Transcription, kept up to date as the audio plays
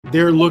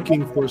they're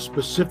looking for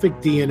specific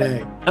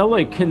DNA.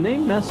 LA, can they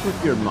mess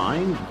with your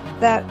mind?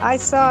 That I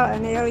saw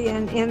an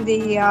alien in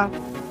the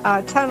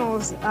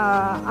tunnels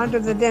under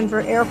the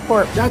Denver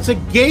airport. That's a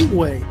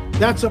gateway.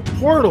 That's a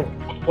portal.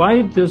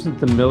 Why doesn't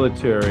the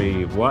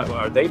military, what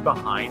are they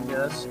behind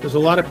this? There's a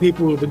lot of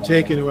people who have been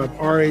taken who have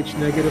Rh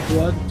negative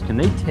blood. Can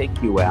they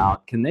take you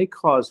out? Can they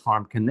cause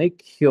harm? Can they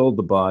kill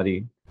the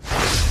body?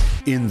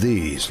 In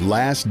these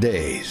last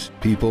days,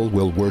 people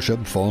will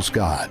worship false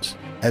gods.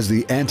 As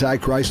the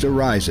Antichrist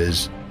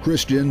arises,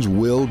 Christians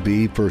will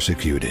be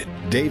persecuted.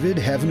 David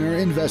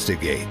Heavener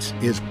Investigates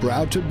is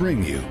proud to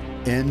bring you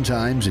End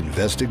Times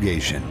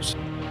Investigations,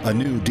 a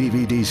new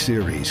DVD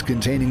series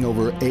containing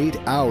over 8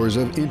 hours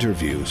of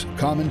interviews,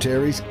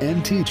 commentaries,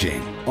 and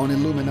teaching on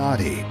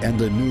Illuminati and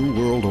the New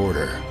World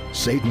Order,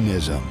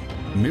 Satanism,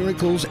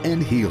 miracles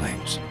and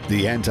healings,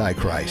 the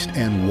Antichrist,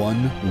 and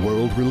one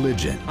world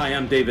religion. Hi,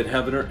 I'm David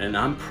Heavener, and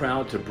I'm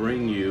proud to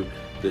bring you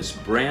this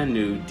brand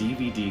new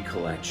DVD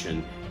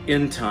collection,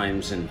 End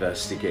Times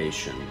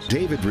Investigations.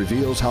 David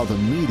reveals how the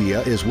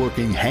media is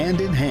working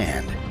hand in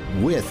hand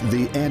with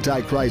the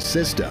Antichrist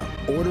system.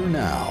 Order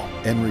now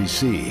and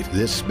receive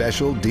this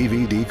special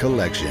DVD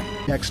collection.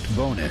 Text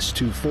BONUS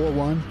to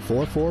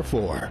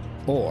 41444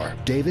 or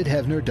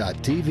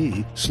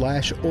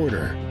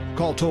davidheavener.tv/order.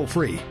 Call toll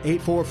free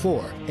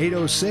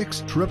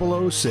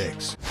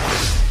 844-806-0006.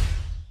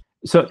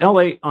 So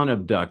LA, on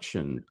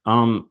abduction,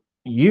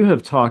 you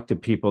have talked to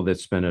people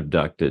that's been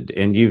abducted,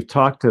 and you've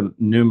talked to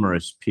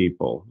numerous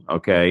people,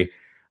 okay?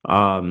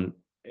 Do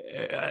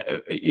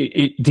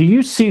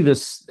you see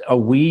this,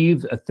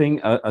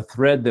 a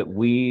thread that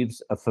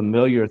weaves, a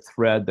familiar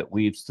thread that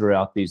weaves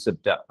throughout these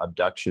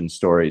abduction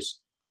stories?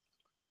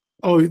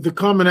 Oh, the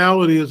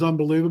commonality is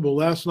unbelievable.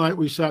 Last night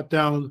we sat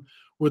down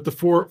with the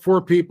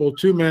four people,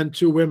 2 men,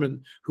 2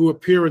 women, who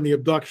appear in the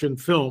abduction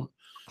film,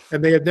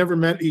 and they had never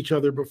met each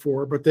other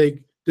before, but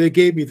they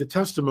gave me the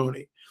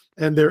testimony.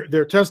 And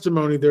their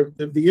testimony,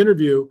 the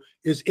interview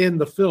is in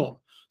the film.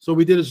 So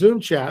we did a Zoom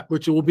chat,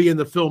 which will be in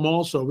the film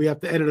also. We have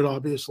to edit it,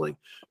 obviously.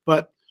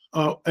 But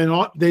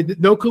they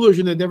did no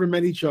collusion. They never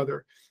met each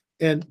other.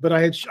 But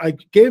I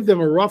gave them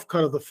a rough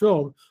cut of the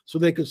film so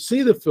they could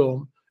see the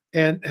film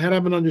and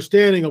have an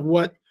understanding of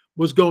what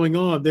was going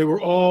on. They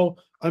were all,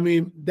 I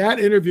mean, that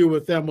interview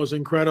with them was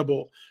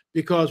incredible,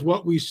 because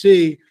what we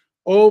see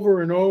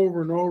over and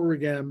over and over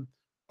again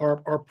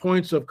are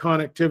points of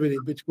connectivity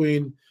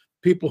between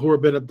people who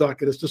have been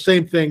abducted. It's the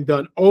same thing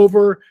done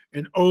over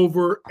and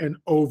over and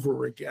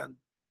over again.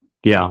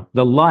 Yeah,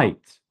 the light,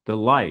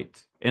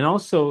 and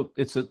also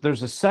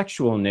there's a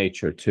sexual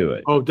nature to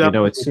it. Oh,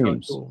 definitely. It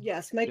seems.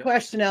 Yes, my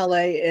question,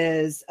 LA,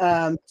 is,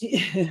 and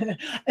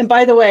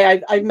by the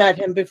way, I've met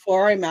him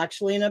before. I'm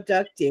actually an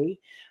abductee,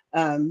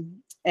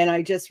 and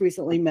I just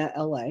recently met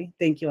LA.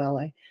 Thank you,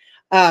 LA.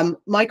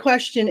 My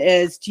question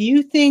is, do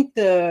you think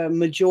the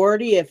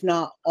majority, if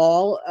not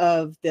all,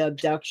 of the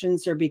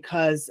abductions are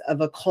because of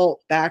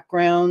occult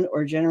background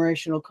or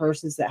generational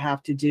curses that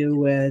have to do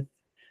with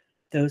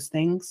those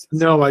things?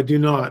 No, I do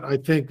not. I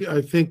think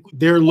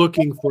they're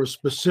looking for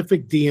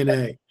specific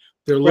DNA.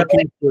 They're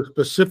looking for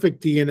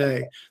specific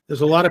DNA.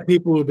 There's a lot of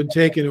people who have been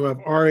taken who have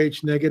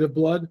Rh negative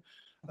blood.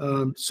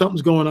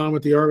 Something's going on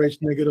with the Rh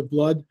negative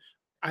blood.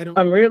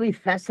 I'm really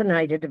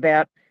fascinated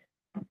about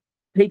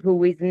people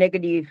with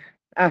negative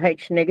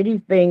Rh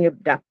negative being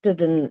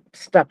abducted and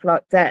stuff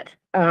like that.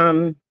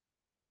 And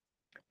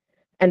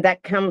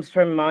that comes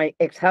from my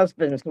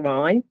ex-husband's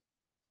line.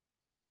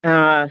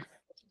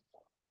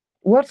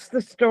 What's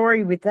the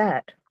story with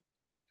that,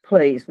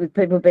 please, with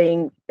people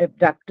being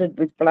abducted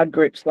with blood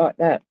groups like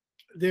that?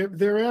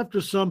 They're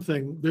after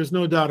something. There's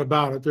no doubt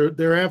about it.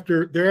 They're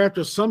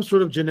after some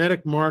sort of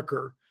genetic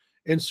marker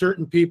in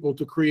certain people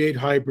to create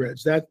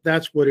hybrids.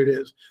 That's what it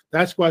is.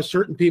 That's why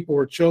certain people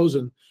are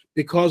chosen,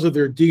 because of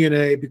their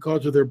DNA,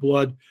 because of their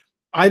blood.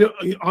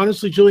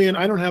 Honestly, Julian,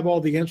 I don't have all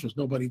the answers.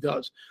 Nobody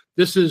does.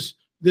 This is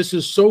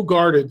so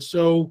guarded,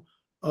 so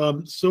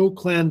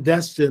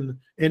clandestine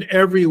in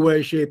every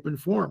way, shape, and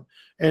form.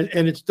 And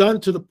it's done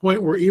to the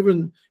point where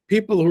even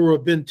people who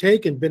have been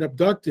been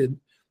abducted,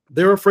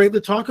 they're afraid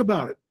to talk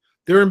about it.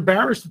 They're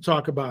embarrassed to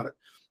talk about it.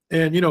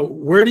 And,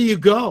 where do you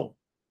go?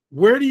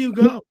 Where do you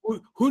go?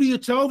 Who do you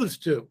tell this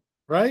to,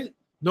 right?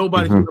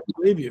 Nobody's going to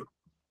believe you.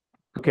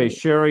 Okay,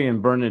 Sherry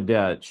and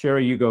Bernadette.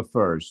 Sherry, you go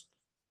first.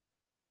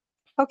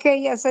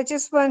 Okay, yes, I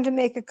just wanted to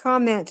make a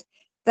comment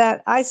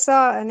that I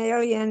saw an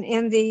alien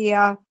in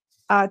the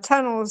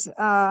tunnels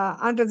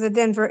under the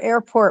Denver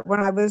airport when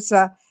I was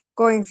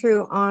going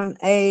through on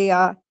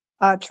a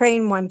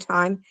train one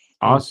time.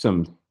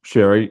 Awesome,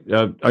 Sherry.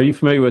 Are you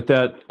familiar with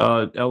that,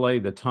 LA,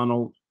 the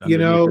tunnel?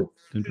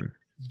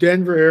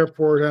 Denver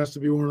airport has to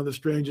be one of the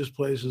strangest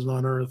places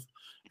on earth.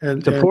 And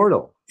it's a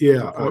portal.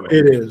 Yeah,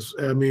 it is.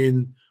 I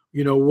mean,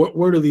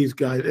 what are these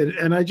guys?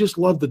 And I just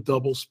love the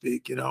double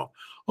speak,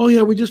 Oh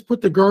yeah, we just put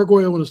the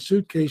gargoyle in a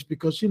suitcase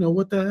because,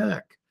 what the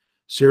heck?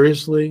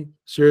 Seriously,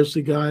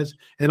 guys?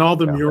 And all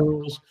the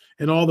murals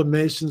and all the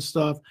Mason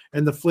stuff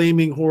and the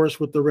flaming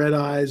horse with the red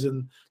eyes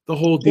and the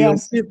whole deal.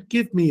 Yes.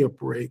 Give me a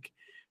break.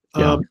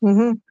 Yeah.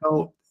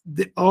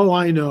 all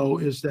I know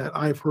is that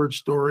I've heard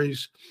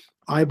stories.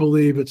 I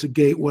believe it's a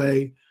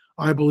gateway.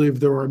 I believe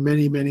there are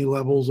many, many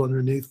levels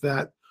underneath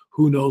that.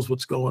 Who knows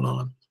what's going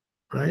on,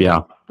 right?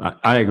 Yeah,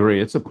 I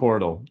agree. It's a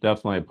portal,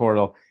 definitely a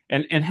portal.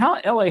 And how,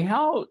 LA,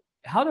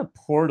 how do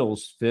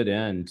portals fit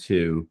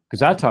into,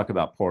 because I talk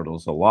about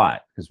portals a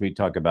lot, because we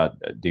talk about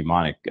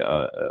demonic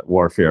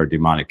warfare,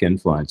 demonic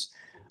influence.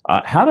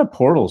 How do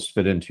portals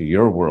fit into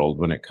your world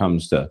when it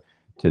comes to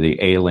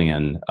the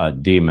alien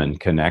demon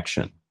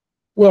connection?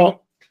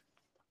 Well,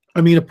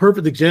 I mean, a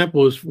perfect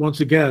example is, once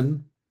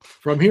again,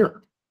 from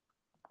here,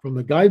 from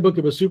the guidebook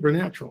of a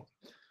supernatural,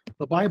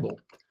 the Bible.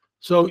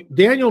 So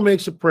Daniel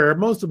makes a prayer.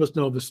 Most of us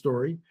know the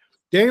story.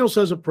 Daniel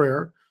says a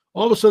prayer.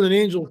 All of a sudden, an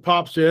angel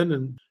pops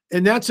in,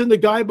 and that's in the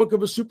guidebook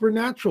of a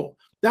supernatural.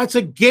 That's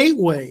a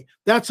gateway.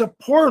 That's a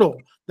portal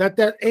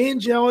that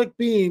angelic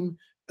being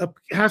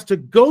has to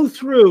go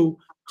through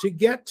to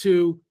get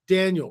to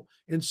Daniel.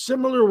 In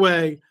similar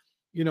way,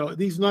 you know,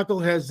 these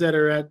knuckleheads that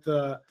are at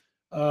the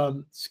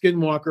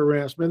Skinwalker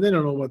Ranch, man, they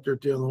don't know what they're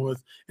dealing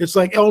with. It's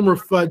like Elmer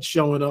Fudd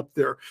showing up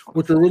there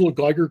with their little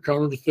Geiger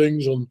counter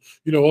things and,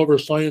 you know, all of our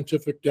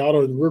scientific data,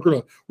 and we're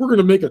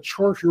gonna make a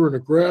chart here and a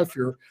graph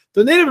here.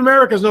 The Native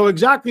Americans know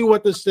exactly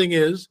what this thing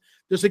is.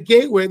 There's a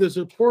gateway, there's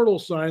a portal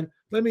sign.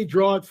 Let me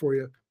draw it for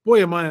you.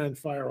 Boy, am I on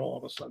fire all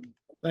of a sudden.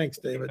 Thanks,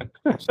 David.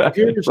 So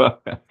here's the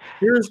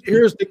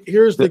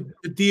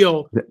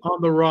deal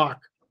on the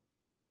rock.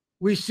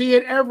 We see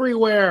it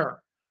everywhere.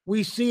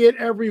 We see it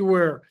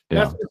everywhere.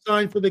 That's the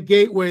sign for the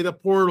gateway, the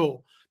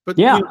portal. But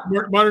you know,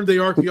 modern day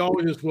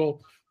archaeologists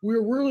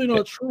we're really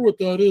not sure what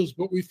that is,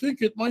 but we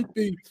think it might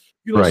be,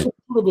 you know, some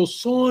sort of a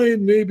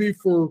sign maybe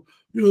for,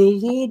 you know,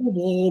 blah, blah,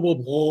 blah, blah,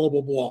 blah,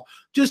 blah, blah.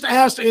 Just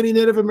ask any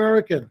Native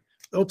American.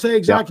 They'll tell you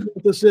exactly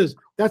what this is.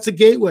 That's a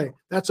gateway.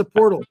 That's a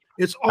portal.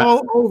 It's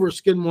all over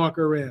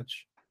Skinwalker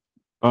Ranch.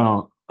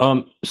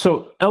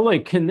 So LA,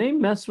 can they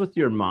mess with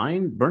your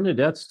mind?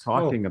 Bernadette's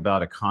talking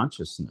about a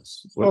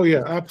consciousnness. Oh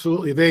yeah,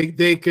 absolutely.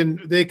 They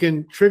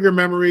can trigger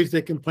memories.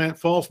 They can plant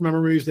false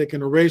memories. They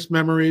can erase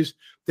memories.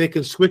 They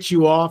can switch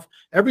you off.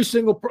 Every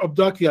single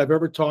abductee I've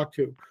ever talked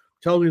to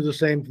tells me the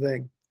same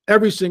thing.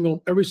 Every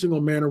single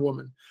man or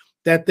woman,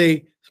 that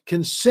they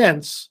can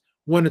sense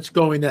when it's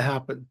going to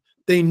happen.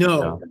 They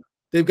know. Yeah.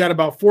 They've got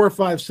about 4 or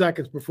 5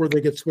 seconds before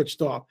they get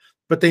switched off,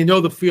 but they know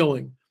the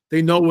feeling.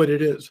 They know what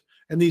it is.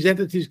 And these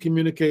entities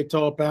communicate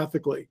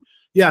telepathically.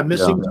 Yeah,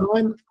 missing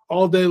time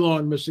all day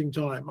long. Missing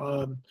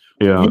time.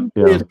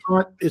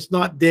 It's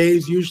not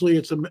days. Usually,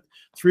 it's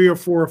 3 or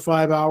 4 or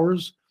 5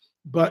 hours.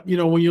 But you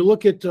know, when you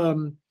look at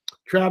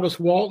Travis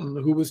Walton,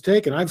 who was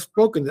taken, I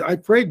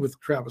prayed with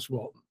Travis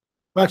Walton.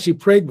 I actually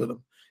prayed with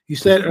him. He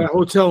sat at a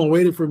hotel and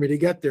waited for me to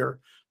get there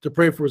to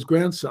pray for his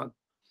grandson.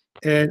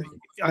 And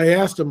I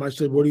asked him. I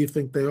said, "What do you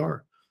think they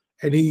are?"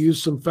 And he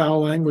used some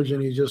foul language,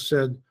 and he just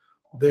said,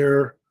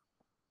 "They're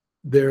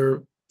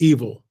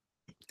evil,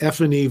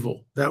 effing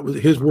evil." That was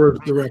his words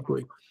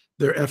directly.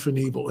 They're effing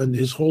evil. And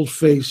his whole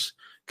face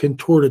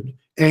contorted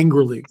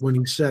angrily when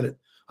he said it.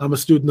 I'm a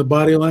student of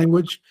body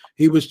language.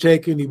 He was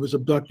taken, he was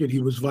abducted, he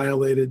was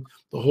violated,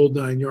 the whole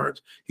 9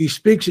 yards. He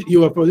speaks at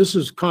UFO, this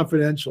is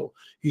confidential.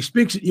 He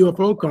speaks at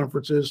UFO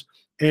conferences,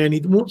 and he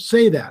won't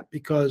say that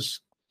because,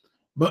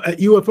 but at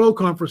UFO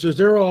conferences,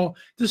 they're all,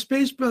 the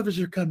Space Brothers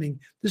are coming.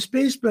 The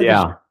Space Brothers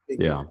are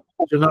coming. Yeah.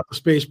 They're not the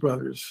Space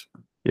Brothers.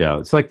 Yeah,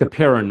 it's like the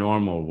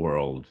paranormal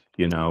world,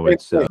 you know.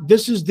 It's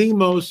this is the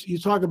most, you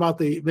talk about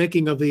the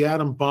making of the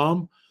atom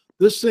bomb.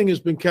 This thing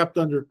has been kept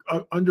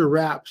under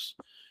wraps.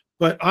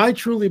 But I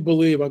truly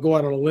believe, I'll go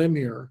out on a limb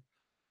here,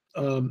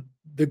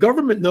 the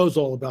government knows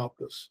all about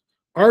this.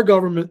 Our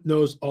government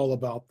knows all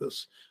about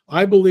this.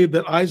 I believe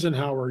that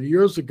Eisenhower,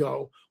 years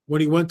ago, when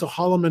he went to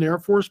Holloman Air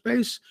Force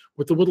Base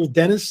with the little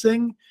dentist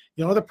thing,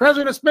 you know, the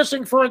president's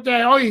missing for a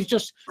day. Oh, he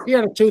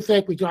had a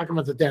toothache. We talking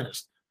about the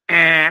dentist.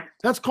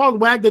 That's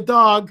called wag the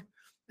dog.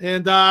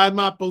 And I'm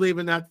not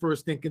believing that for a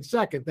stinking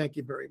second. Thank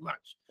you very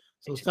much.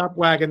 So stop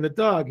wagging the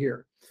dog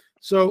here.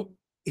 So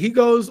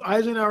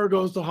Eisenhower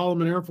goes to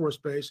Holloman Air Force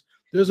Base.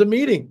 There's a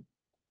meeting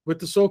with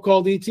the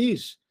so-called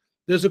ETs.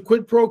 There's a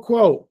quid pro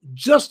quo,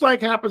 just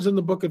like happens in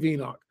the Book of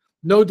Enoch.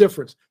 No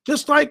difference.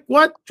 Just like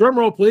what? Drum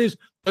roll, please.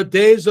 The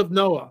days of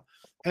Noah.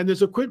 And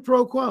there's a quid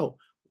pro quo.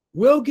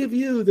 We'll give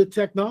you the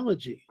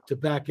technology to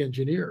back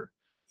engineer.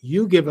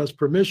 You give us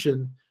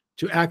permission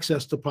to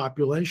access the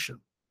population.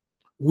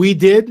 We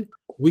did.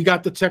 We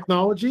got the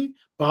technology.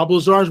 Bob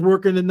Lazar's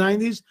working in the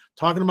 90s,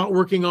 talking about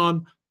working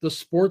on the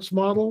sports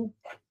model.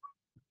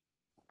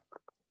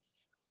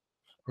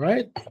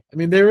 Right? I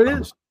mean, there it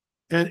is.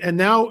 And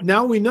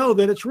now we know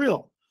that it's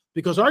real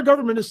because our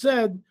government has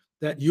said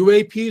that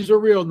UAPs are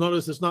real.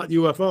 Notice it's not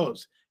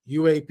UFOs,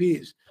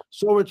 UAPs.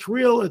 So it's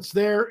real. It's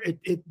there.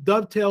 It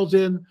dovetails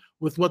in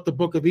with what the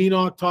Book of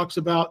Enoch talks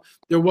about.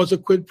 There was a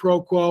quid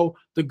pro quo.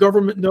 The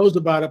government knows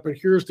about it, but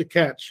here's the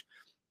catch.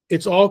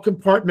 It's all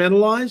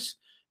compartmentalized.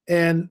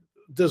 And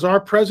does our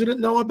president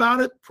know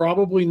about it?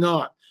 Probably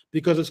not,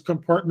 because it's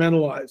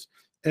compartmentalized.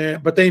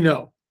 But they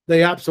know.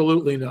 They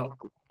absolutely know.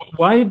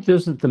 Why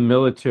doesn't the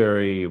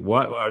military,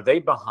 what are they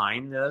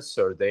behind this?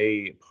 Are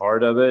they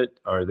part of it?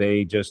 Are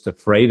they just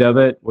afraid of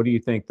it? What do you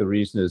think the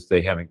reason is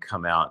they haven't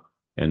come out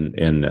and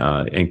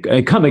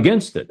come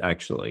against it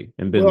actually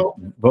and been Well,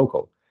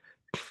 vocal?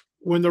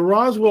 when the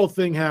Roswell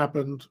thing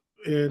happened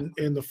in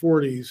the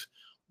 40s,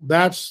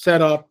 that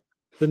set up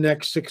the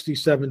next 60,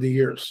 70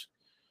 years.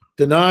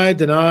 Deny,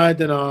 deny,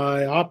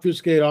 deny,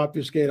 obfuscate,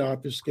 obfuscate,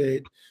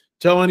 obfuscate.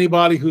 Tell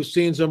anybody who's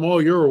seen them, oh,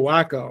 you're a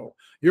wacko.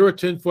 You're a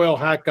tinfoil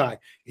hat guy.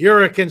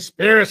 You're a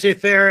conspiracy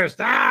theorist.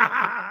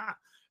 Ah!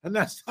 And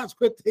that's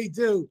what they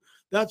do.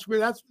 That's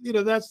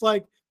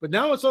like, but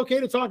now it's okay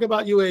to talk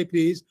about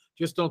UAPs.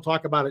 Just don't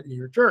talk about it in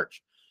your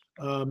church.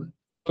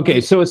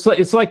 Okay, so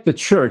it's like the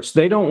church.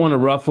 They don't want to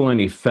ruffle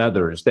any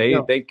feathers. They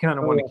kind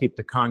of want to No. keep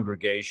the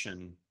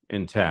congregation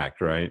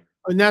intact, right?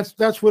 And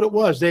that's what it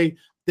was. They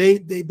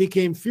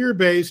became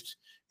fear-based,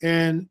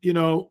 and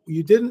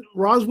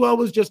Roswell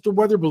was just a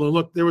weather balloon.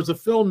 Look, there was a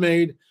film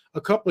made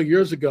a couple of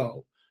years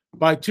ago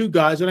by two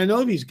guys, and I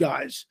know these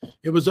guys.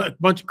 It was a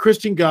bunch of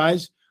Christian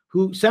guys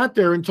who sat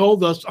there and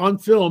told us on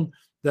film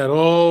that,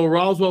 oh,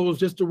 Roswell was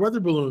just a weather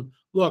balloon.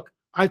 Look,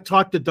 I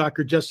talked to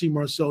Dr. Jesse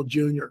Marcel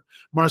Jr.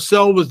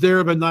 Marcel was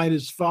there the night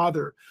his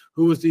father,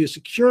 who was the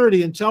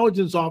security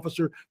intelligence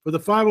officer for the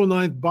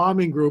 509th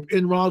Bombing Group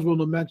in Roswell,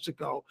 New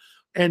Mexico,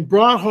 and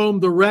brought home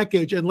the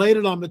wreckage and laid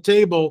it on the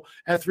table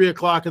at 3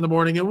 o'clock in the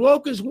morning and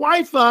woke his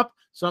wife up,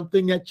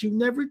 something that you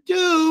never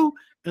do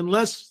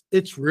unless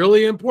it's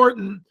really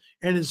important.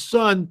 And his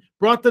son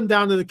brought them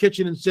down to the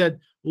kitchen and said,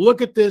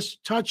 look at this,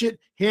 touch it,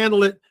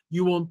 handle it.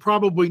 You will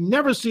probably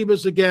never see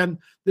this again.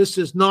 This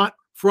is not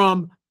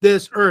from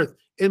this earth.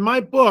 In my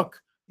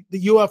book,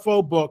 the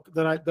UFO book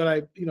that I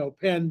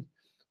penned,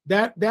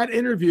 that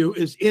interview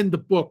is in the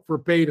book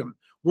verbatim,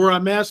 where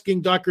I'm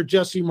asking Dr.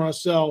 Jesse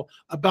Marcel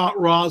about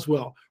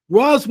Roswell.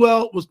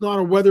 Roswell was not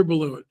a weather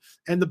balloon.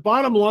 And the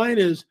bottom line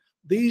is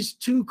these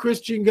two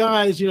Christian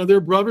guys,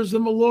 they're brothers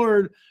in the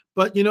Lord,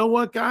 but you know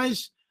what,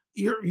 guys?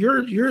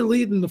 You're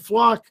leading the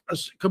flock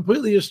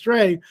completely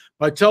astray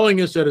by telling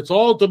us that it's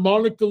all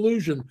demonic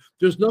delusion.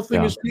 There's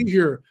nothing to see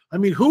here. I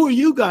mean, who are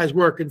you guys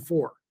working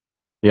for?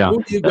 Yeah. Who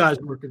are you guys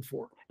working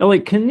for?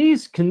 Like, can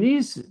these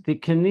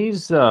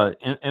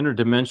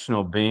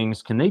interdimensional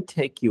beings, can they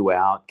take you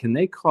out? Can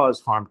they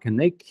cause harm? Can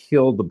they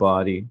kill the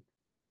body?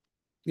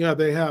 Yeah,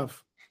 they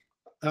have.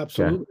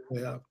 Absolutely,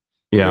 they have.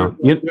 Yeah.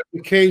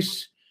 The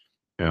case.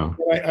 Yeah.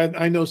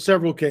 I know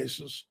several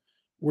cases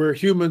where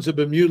humans have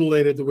been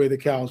mutilated the way the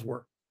cows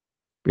were.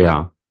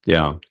 Yeah.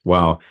 Yeah.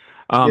 Wow.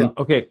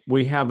 Okay.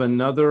 We have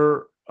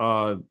another.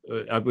 I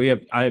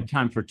have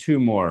time for two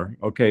more.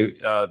 Okay.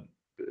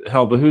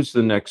 Helba, who's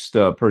the next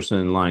person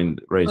in line?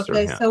 Raise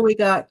their hand. So we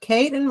got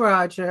Kate and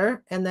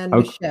Roger, and then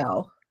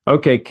Michelle.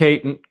 Okay,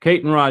 Kate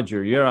and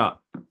Roger, you're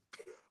up.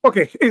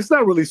 Okay, it's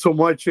not really so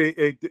much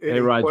a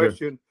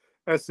question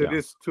as it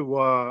is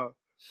to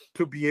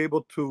be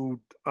able to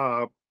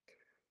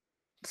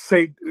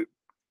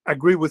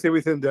agree with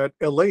everything that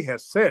LA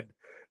has said.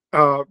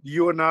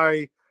 You and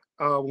I,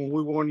 when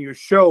we were on your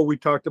show, we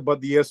talked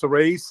about the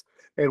SRAs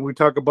and we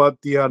talked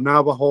about the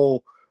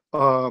Navajo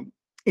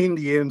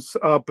Indians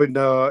up in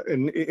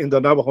the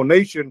Navajo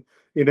Nation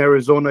in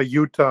Arizona,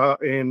 Utah,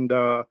 and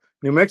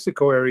New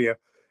Mexico area.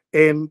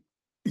 And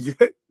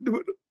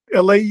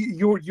LA,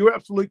 you're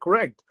absolutely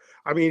correct.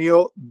 I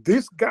mean,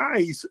 these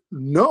guys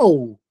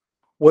know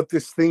what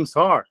these things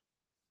are.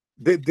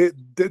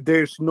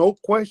 There's no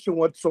question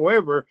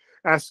whatsoever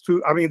as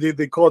to, I mean,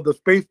 they call it the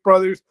Space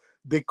Brothers.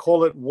 They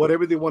call it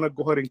whatever they want to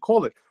go ahead and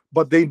call it,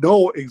 but they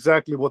know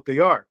exactly what they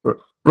are.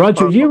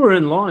 Roger, you were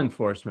in law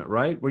enforcement,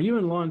 right? Were you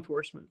in law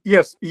enforcement?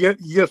 Yes,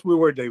 we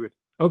were, David.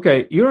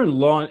 Okay, you're in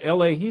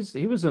LA.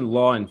 He was in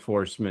law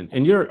enforcement,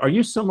 and are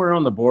you somewhere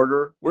on the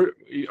border?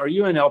 Are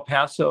you in El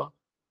Paso?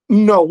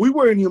 No, we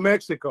were in New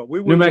Mexico. We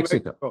were New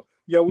Mexico.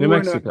 Yeah, we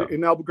were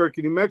in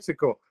Albuquerque, New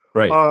Mexico.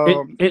 Right.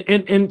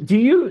 And do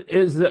you,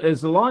 as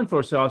the law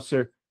enforcement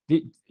officer,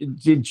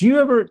 did you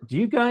ever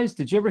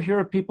hear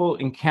of people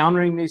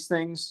encountering these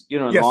things?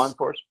 In yes, law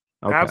enforcement.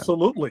 Okay.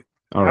 Absolutely.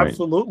 All right.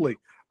 Absolutely.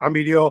 I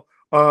mean,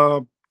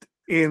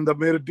 in the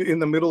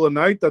middle of the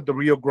night at the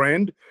Rio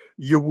Grande,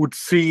 you would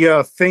see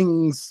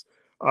things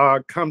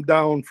come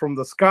down from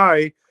the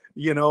sky,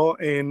 and all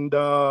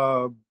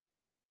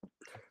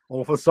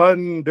of a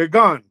sudden they're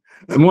gone.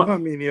 I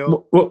mean,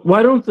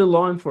 why don't the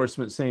law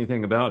enforcement say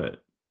anything about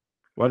it?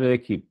 Why do they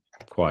keep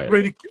quiet?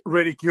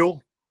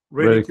 Ridicule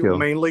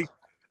mainly.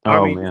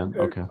 Oh, man.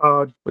 Okay.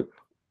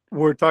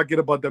 We're talking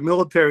about the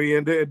military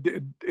and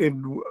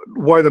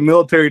why the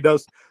military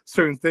does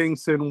certain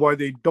things and why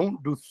they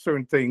don't do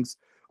certain things.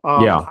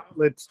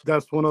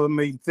 That's one of the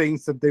main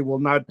things that they will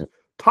not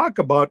talk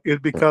about, is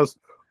because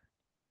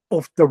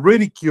of the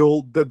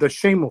ridicule, the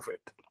shame of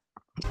it.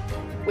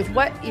 With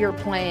what you're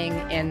playing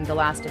in The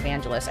Last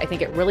Evangelist, I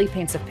think it really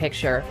paints a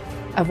picture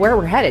of where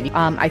we're headed.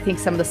 I think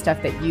some of the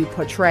stuff that you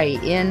portray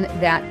in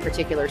that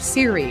particular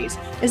series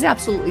is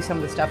absolutely some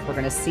of the stuff we're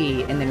going to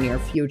see in the near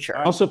future.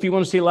 Also, if you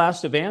want to see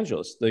Last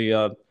Evangelist,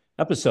 the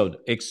episode.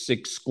 It's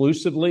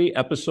exclusively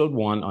episode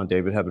 1 on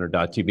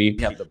davidheavener.tv.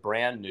 We have the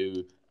brand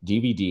new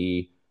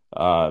DVD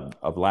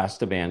of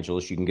Last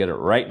Evangelist. You can get it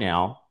right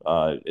now.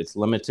 It's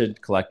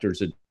limited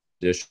collector's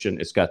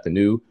edition. It's got the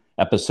new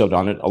episode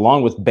on it,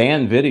 along with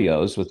band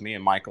videos with me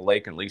and Michael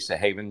Lake and Lisa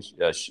Haven,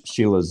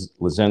 Sheila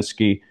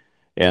Lazinski,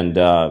 and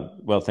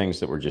well, things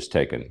that were just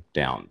taken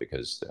down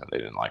because they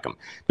didn't like them.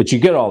 But you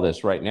get all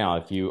this right now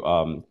if you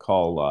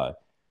call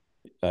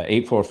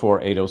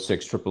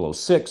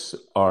 844-806-0006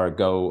 or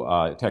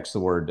go text the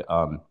word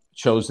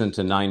chosen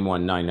to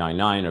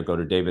 91999 or go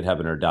to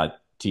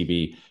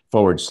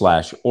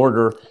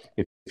davidheavener.tv/order.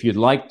 If you'd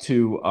like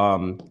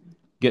to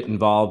get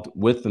involved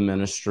with the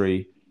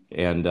ministry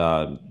and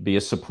be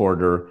a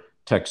supporter,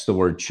 text the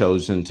word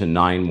chosen to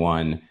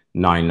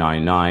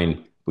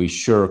 91999. We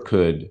sure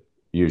could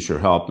use your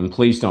help. And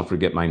please don't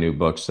forget my new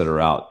books that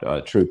are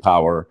out, True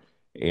Power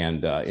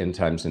and End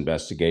Times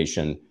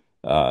Investigation.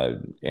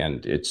 And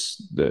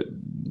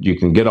you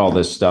can get all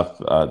this stuff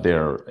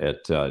there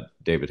at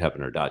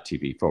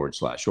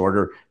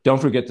davidheavener.tv/order.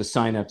 Don't forget to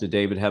sign up to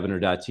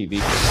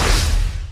davidheavener.tv.